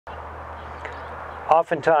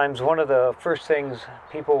Oftentimes, one of the first things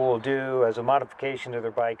people will do as a modification to their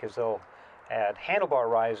bike is they'll add handlebar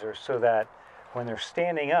risers so that when they're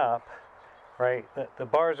standing up, right, the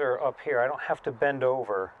bars are up here. I don't have to bend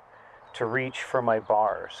over to reach for my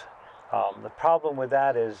bars. The problem with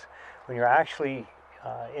that is when you're actually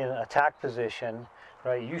in attack position,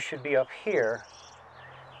 right, you should be up here,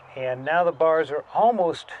 and now the bars are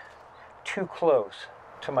almost too close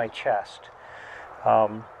to my chest.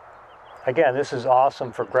 Again, this is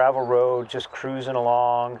awesome for gravel road, just cruising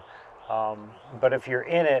along, but if you're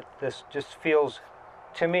in it, this just feels,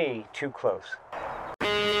 to me, too close.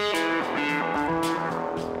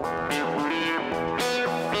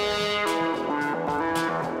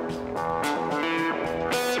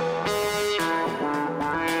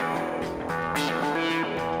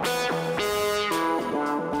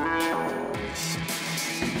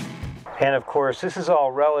 And of course, this is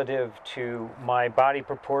all relative to my body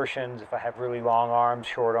proportions, if I have really long arms,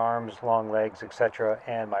 short arms, long legs, etc.,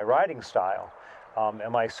 and my riding style.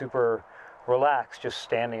 Am I super relaxed just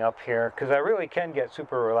standing up here? Because I really can get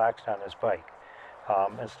super relaxed on this bike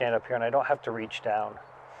and stand up here, and I don't have to reach down.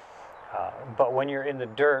 But when you're in the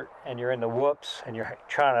dirt and you're in the whoops and you're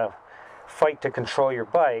trying to fight to control your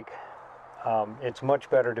bike, it's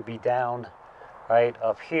much better to be down, right,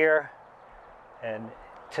 up here. And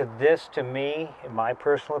to me, in my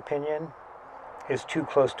personal opinion, is too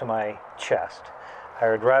close to my chest. I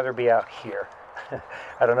would rather be out here.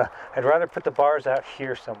 I don't know. I'd rather put the bars out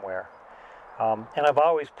here somewhere. And I've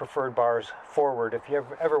always preferred bars forward. If you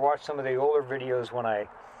ever watched some of the older videos when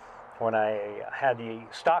I had the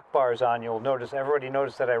stock bars on, everybody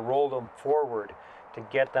noticed that I rolled them forward to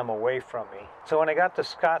get them away from me. So when I got the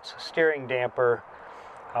Scots steering damper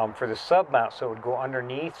for the sub mount, so it would go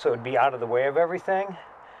underneath, so it would be out of the way of everything,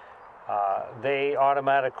 they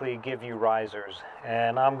automatically give you risers,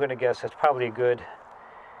 and I'm going to guess that's probably a good,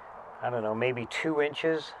 I don't know, maybe 2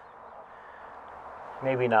 inches,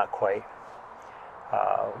 maybe not quite.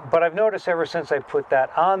 But I've noticed ever since I put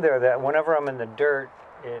that on there that whenever I'm in the dirt,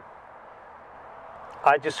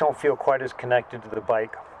 I just don't feel quite as connected to the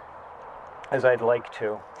bike as I'd like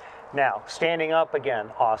to. Now, standing up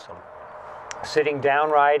again, awesome. Sitting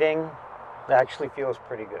down riding actually feels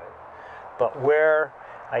pretty good. But where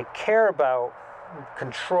I care about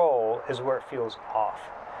control is where it feels off.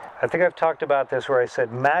 I think I've talked about this where I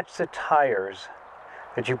said match the tires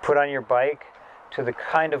that you put on your bike to the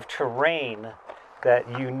kind of terrain that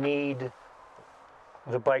you need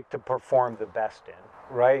the bike to perform the best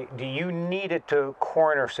in, right? Do you need it to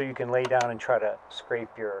corner so you can lay down and try to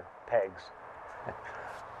scrape your pegs?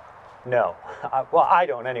 No. Well, I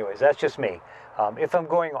don't anyways. That's just me. If I'm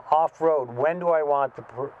going off-road, when do I want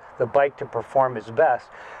the bike to perform its best?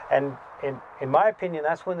 And in my opinion,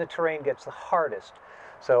 that's when the terrain gets the hardest.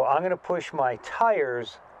 So I'm going to push my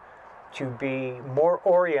tires to be more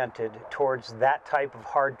oriented towards that type of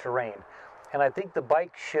hard terrain. And I think the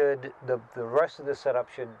bike should, the rest of the setup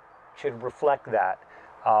should reflect that.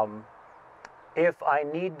 If I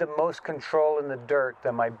need the most control in the dirt,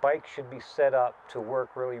 then my bike should be set up to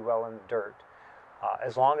work really well in the dirt.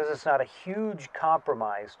 As long as it's not a huge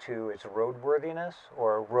compromise to its roadworthiness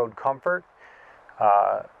or road comfort,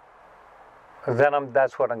 then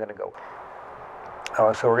that's what I'm going to go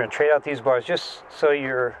with. So we're going to trade out these bars just so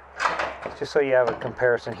you have a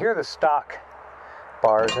comparison. Here are the stock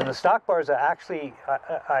bars, and the stock bars are actually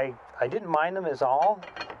I didn't mind them as all,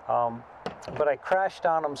 but I crashed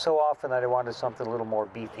on them so often that I wanted something a little more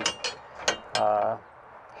beefy.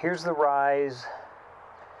 Here's the rise.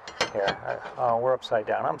 Here, we're upside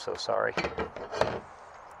down. I'm so sorry.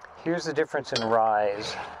 Here's the difference in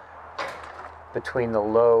rise between the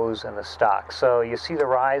lows and the stock. So you see the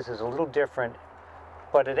rise is a little different,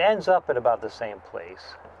 but it ends up at about the same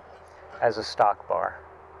place as a stock bar.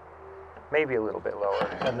 Maybe a little bit lower.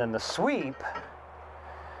 And then the sweep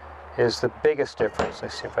is the biggest difference.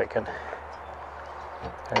 Let's see if I'm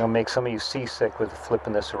gonna make some of you seasick with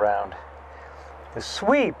flipping this around. The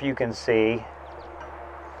sweep, you can see,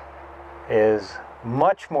 is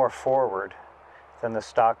much more forward than the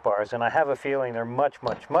stock bars, and I have a feeling they're much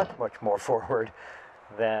more forward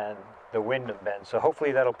than the Wyndham bend. So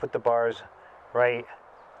hopefully that'll put the bars right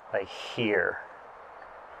like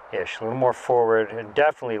here-ish, a little more forward and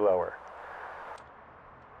definitely lower.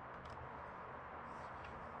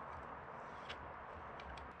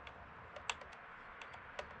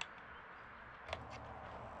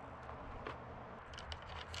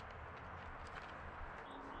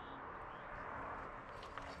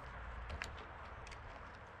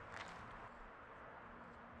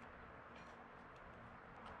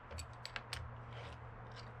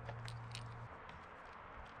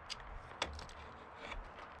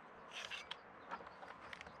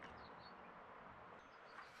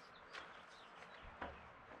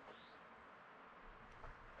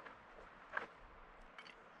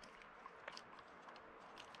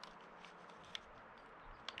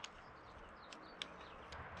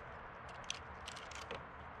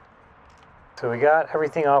 So we got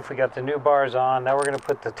everything off, we got the new bars on. Now we're going to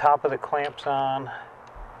put the top of the clamps on,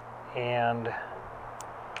 and there's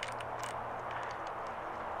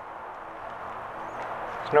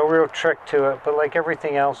no real trick to it, but like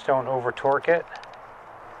everything else, don't over torque it.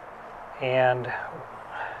 And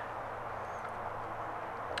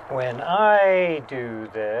when I do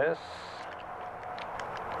this,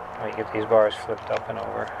 let me get these bars flipped up and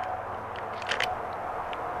over.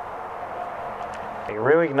 The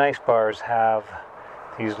really nice bars have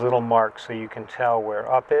these little marks so you can tell where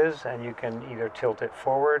up is, and you can either tilt it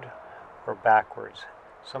forward or backwards.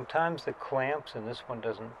 Sometimes the clamps, and this one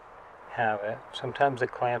doesn't have it, sometimes the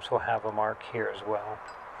clamps will have a mark here as well.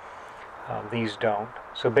 These don't.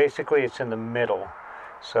 So basically it's in the middle.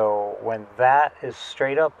 So when that is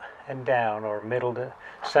straight up and down, or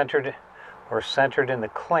centered in the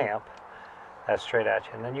clamp, that's straight at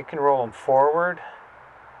you. And then you can roll them forward,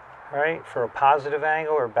 right, for a positive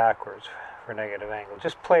angle, or backwards for a negative angle.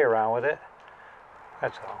 Just play around with it.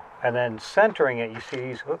 That's all. And then centering it, you see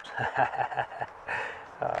these, whoops.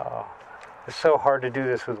 Oh, it's so hard to do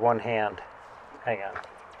this with one hand. Hang on.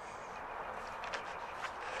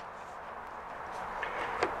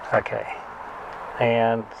 Okay.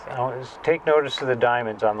 And just take notice of the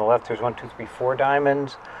diamonds. On the left there's 1, 2, 3, 4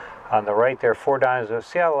 diamonds. On the right there are 4 diamonds.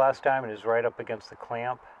 See how the last diamond is right up against the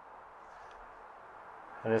clamp?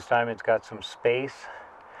 And this diamond's got some space.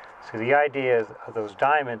 So the idea of those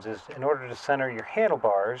diamonds is, in order to center your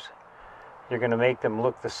handlebars, you're going to make them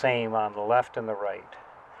look the same on the left and the right.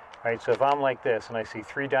 Right? So if I'm like this and I see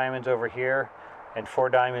 3 diamonds over here and 4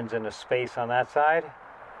 diamonds in a space on that side,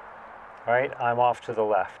 right, I'm off to the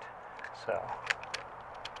left. So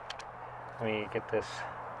let me get this.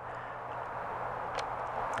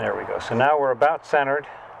 There we go. So now we're about centered.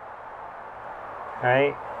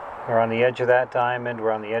 Right? We're on the edge of that diamond.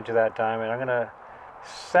 We're on the edge of that diamond. I'm going to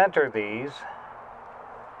center these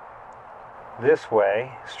this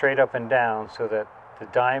way, straight up and down, so that the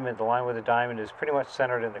diamond, the line with the diamond, is pretty much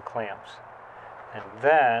centered in the clamps. And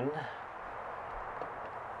then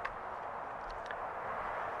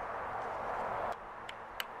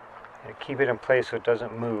keep it in place so it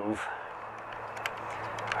doesn't move.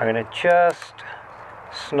 I'm going to just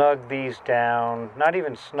snug these down, not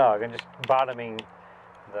even snug, I'm just bottoming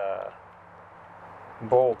the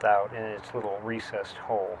bolt out in its little recessed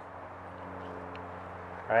hole.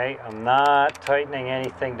 Right? I'm not tightening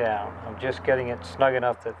anything down. I'm just getting it snug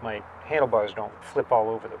enough that my handlebars don't flip all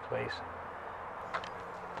over the place.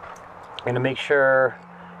 I'm going to make sure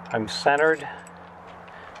I'm centered.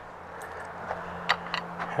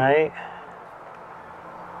 Right?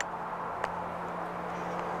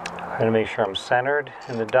 I'm going to make sure I'm centered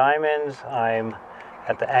in the diamonds. I'm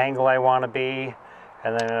at the angle I want to be,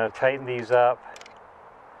 and then I'm going to tighten these up,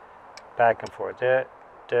 back and forth. There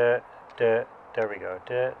we go.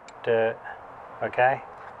 Okay.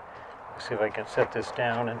 Let's see if I can set this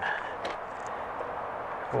down, and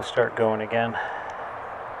we'll start going again.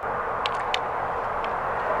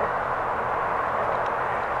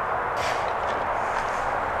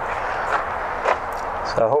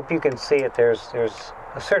 So I hope you can see it. There's a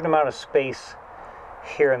certain amount of space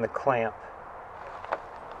here in the clamp,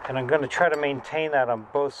 and I'm going to try to maintain that on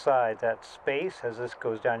both sides, that space. As this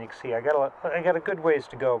goes down, you can see I got a good ways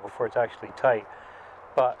to go before it's actually tight,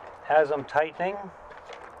 but as I'm tightening,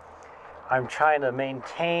 I'm trying to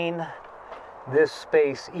maintain this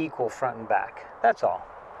space equal front and back. That's all.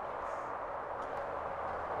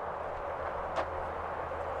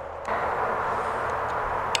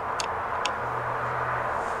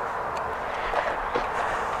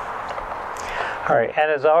 All right,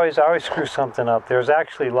 and as always, I always screw something up. There's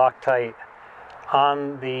actually Loctite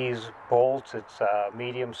on these bolts. It's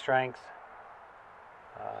medium strength.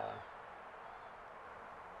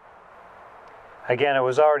 Again, it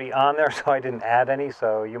was already on there, so I didn't add any,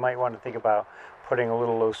 so you might want to think about putting a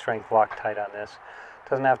little low strength Loctite on this. It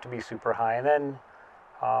doesn't have to be super high. And then,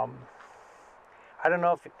 I don't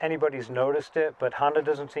know if anybody's noticed it, but Honda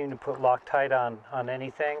doesn't seem to put Loctite on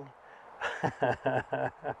anything. In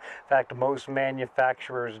fact, most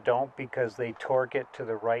manufacturers don't, because they torque it to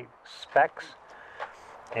the right specs.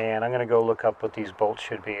 And I'm going to go look up what these bolts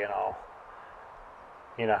should be, and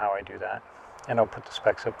you know how I do that, and I'll put the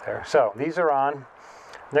specs up there. So these are on.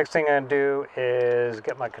 Next thing I'm going to do is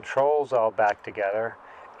get my controls all back together,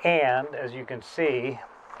 and as you can see,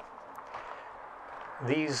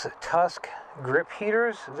 these Tusk grip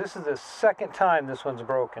heaters, this is the second time this one's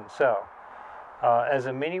broken. So as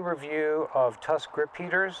a mini review of Tusk grip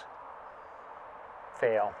heaters,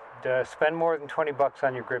 fail. Spend more than 20 bucks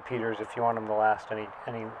on your grip heaters if you want them to last any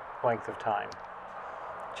length of time.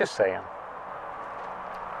 Just saying.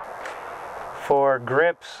 For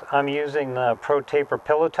grips, I'm using the Pro Taper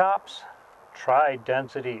Pillow Tops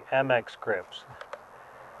Tri-Density MX grips,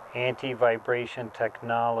 anti-vibration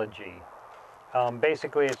technology.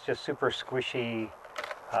 Basically, it's just super squishy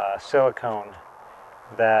silicone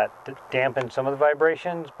that dampens some of the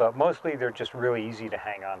vibrations, but mostly they're just really easy to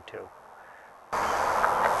hang on to.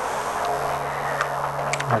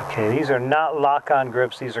 Okay, these are not lock-on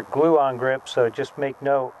grips, these are glue-on grips, so just make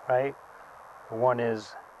note, right? One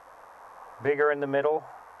is bigger in the middle,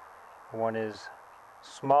 one is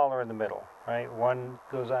smaller in the middle, right? One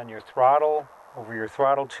goes on your throttle, over your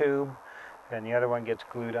throttle tube, and the other one gets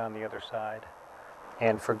glued on the other side.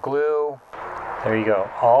 And for glue, there you go,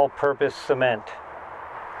 all-purpose cement,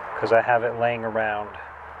 because I have it laying around.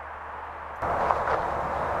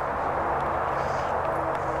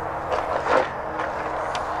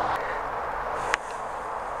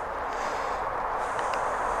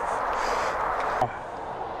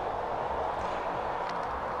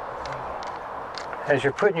 As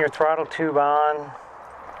you're putting your throttle tube on,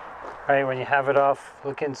 right, when you have it off,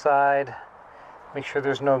 look inside, make sure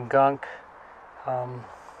there's no gunk.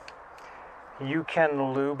 You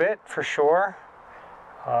can lube it for sure,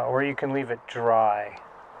 or you can leave it dry,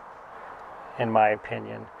 in my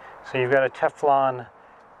opinion. So you've got a Teflon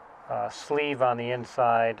sleeve on the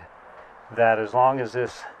inside that, as long as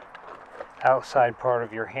this outside part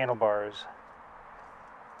of your handlebars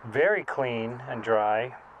very clean and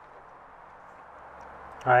dry,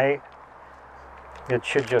 right, it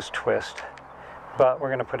should just twist. But we're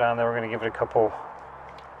going to put on there, we're going to give it a couple,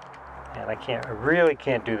 and I really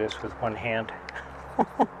can't do this with one hand.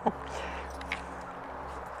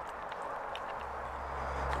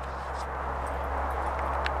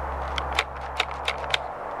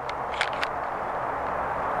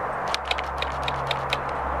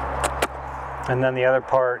 And then the other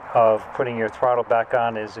part of putting your throttle back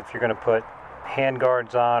on is, if you're going to put hand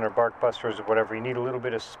guards on or bark busters or whatever, you need a little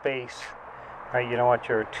bit of space, right? You don't want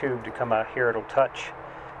your tube to come out here. It'll touch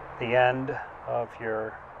the end of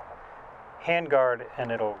your hand guard and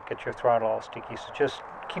it'll get your throttle all sticky. So just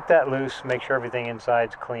keep that loose, make sure everything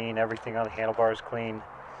inside's clean, everything on the handlebars clean,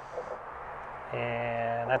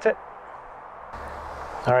 and that's it.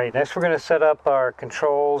 All right, next we're going to set up our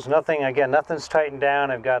controls. Nothing's tightened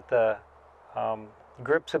down. I've got the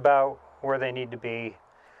grips about where they need to be,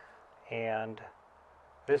 and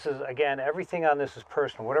this is, again, everything on this is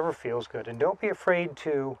personal, whatever feels good. And don't be afraid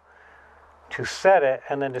to set it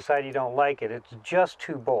and then decide you don't like it. It's just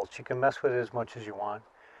 2 bolts. You can mess with it as much as you want.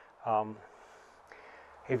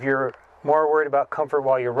 If you're more worried about comfort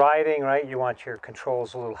while you're riding, right, you want your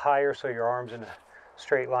controls a little higher so your arm's in a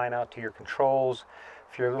straight line out to your controls.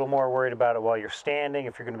 If you're a little more worried about it while you're standing,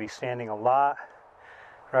 if you're going to be standing a lot,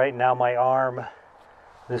 right, now my arm,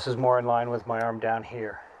 this is more in line with my arm down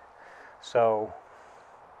here. So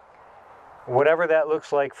whatever that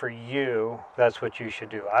looks like for you, that's what you should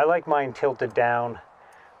do. I like mine tilted down.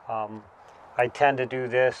 I tend to do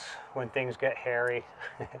this when things get hairy.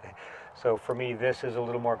 So for me, this is a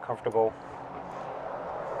little more comfortable.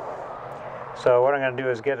 So what I'm going to do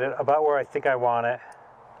is get it about where I think I want it.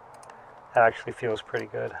 That actually feels pretty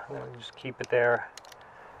good. I'm going to just keep it there.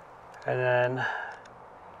 And then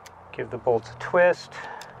give the bolts a twist.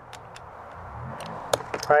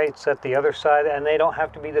 Right, set the other side, and they don't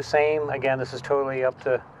have to be the same. Again, this is totally up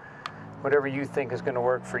to whatever you think is going to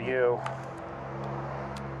work for you.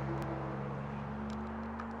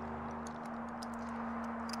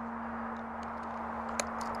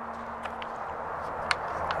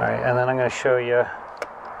 All right, and then I'm going to show you.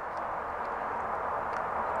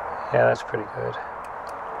 Yeah, that's pretty good.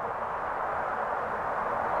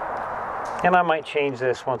 And I might change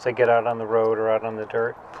this once I get out on the road or out on the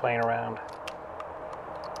dirt playing around.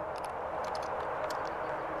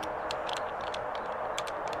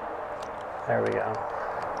 There we go.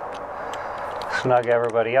 Snug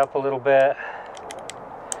everybody up a little bit.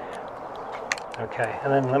 Okay,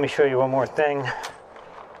 and then let me show you one more thing.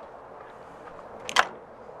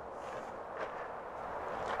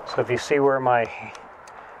 So if you see where my,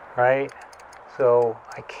 right? So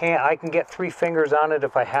I can get 3 fingers on it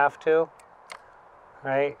if I have to,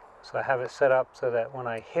 right? So I have it set up so that when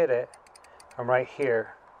I hit it, I'm right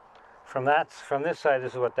here. From this side,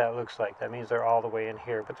 this is what that looks like. That means they're all the way in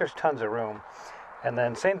here, but there's tons of room. And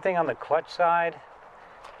then same thing on the clutch side.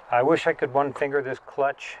 I wish I could 1 finger this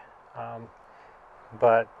clutch,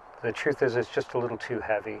 but the truth is it's just a little too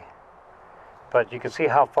heavy. But you can see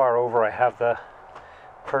how far over I have the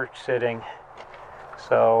perch sitting.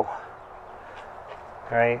 So,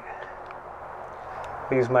 right,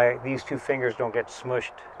 these 2 fingers don't get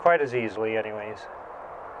smushed quite as easily anyways.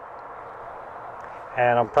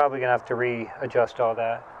 And I'm probably gonna have to readjust all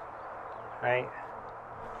that, right?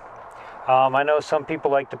 I know some people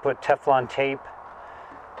like to put Teflon tape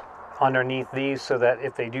underneath these so that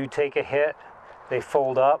if they do take a hit, they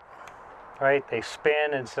fold up, right? They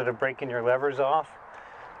spin instead of breaking your levers off.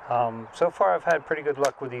 So far I've had pretty good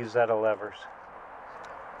luck with these Zeta levers.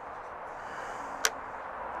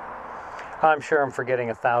 I'm sure I'm forgetting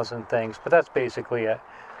 1,000 things, but that's basically it.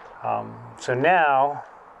 So now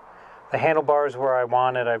the handlebars where I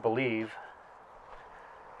want it, I believe.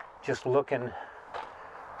 Just looking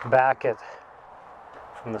back at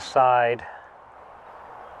from the side,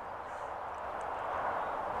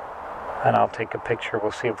 and I'll take a picture.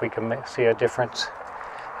 We'll see if we can see a difference.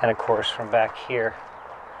 And of course from back here,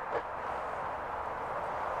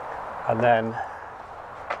 and then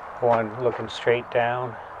one looking straight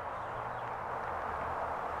down.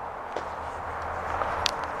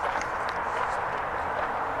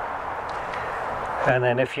 And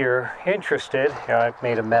then if you're interested, here I've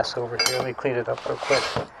made a mess over here. Let me clean it up real quick.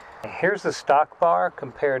 Here's the stock bar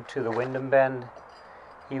compared to the Wyndham Bend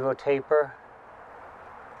EVO taper.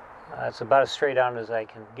 It's about as straight on as I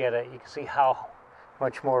can get it. You can see how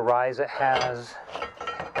much more rise it has,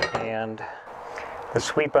 and the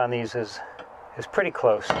sweep on these is pretty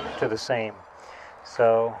close to the same.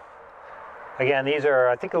 So again, these are,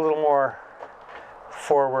 I think, a little more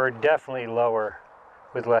forward, definitely lower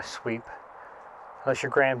with less sweep. Unless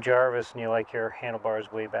you're Graham Jarvis and you like your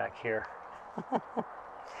handlebars way back here.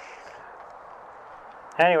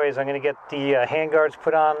 Anyways, I'm going to get the handguards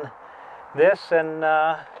put on this, and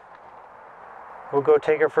we'll go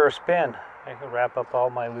take her for a spin. I can wrap up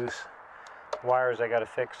all my loose wires I got to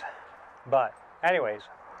fix. But anyways,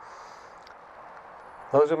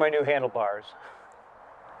 those are my new handlebars.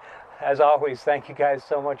 As always, thank you guys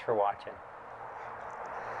so much for watching.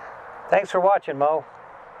 Thanks for watching, Momo.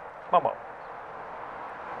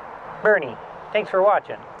 Bernie, thanks for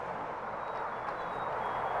watching.